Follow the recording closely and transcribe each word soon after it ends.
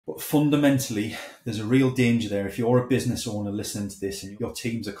But fundamentally, there's a real danger there. If you're a business owner listening to this and your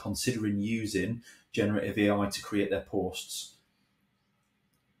teams are considering using generative AI to create their posts,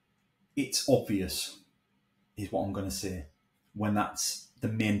 it's obvious, is what I'm going to say, when that's the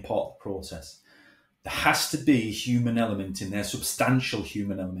main part of the process. There has to be a human element in there, substantial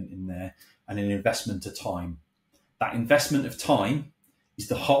human element in there, and an investment of time. That investment of time is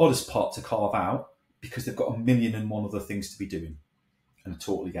the hardest part to carve out because they've got 1,000,001 other things to be doing. And I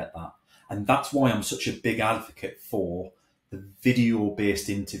totally get that. And that's why I'm such a big advocate for the video-based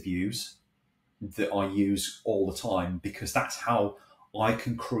interviews that I use all the time, because that's how I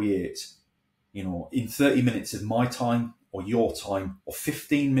can create, in 30 minutes of my time or your time or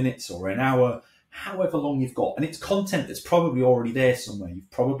 15 minutes or an hour, however long you've got. And it's content that's probably already there somewhere.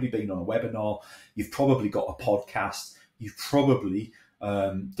 You've probably been on a webinar. You've probably got a podcast. You've probably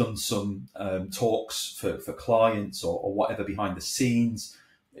done some talks for clients or whatever behind the scenes.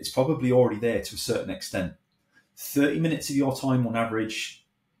 It's probably already there to a certain extent. 30 minutes of your time on average,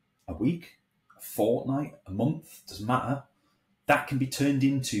 a week, a fortnight, a month, doesn't matter. That can be turned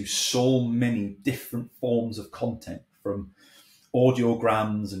into so many different forms of content, from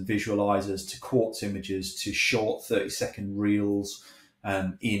audiograms and visualizers to quartz images to short 30-second reels,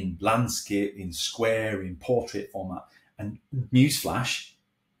 in landscape, in square, in portrait format. And newsflash,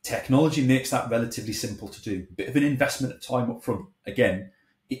 technology makes that relatively simple to do. A bit of an investment of time up front. Again,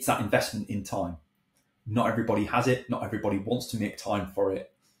 it's that investment in time. Not everybody has it. Not everybody wants to make time for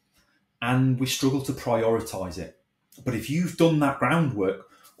it. And we struggle to prioritize it. But if you've done that groundwork,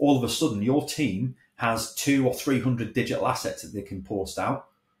 all of a sudden your team has 200 or 300 digital assets that they can post out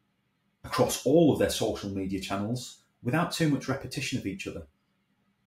across all of their social media channels without too much repetition of each other.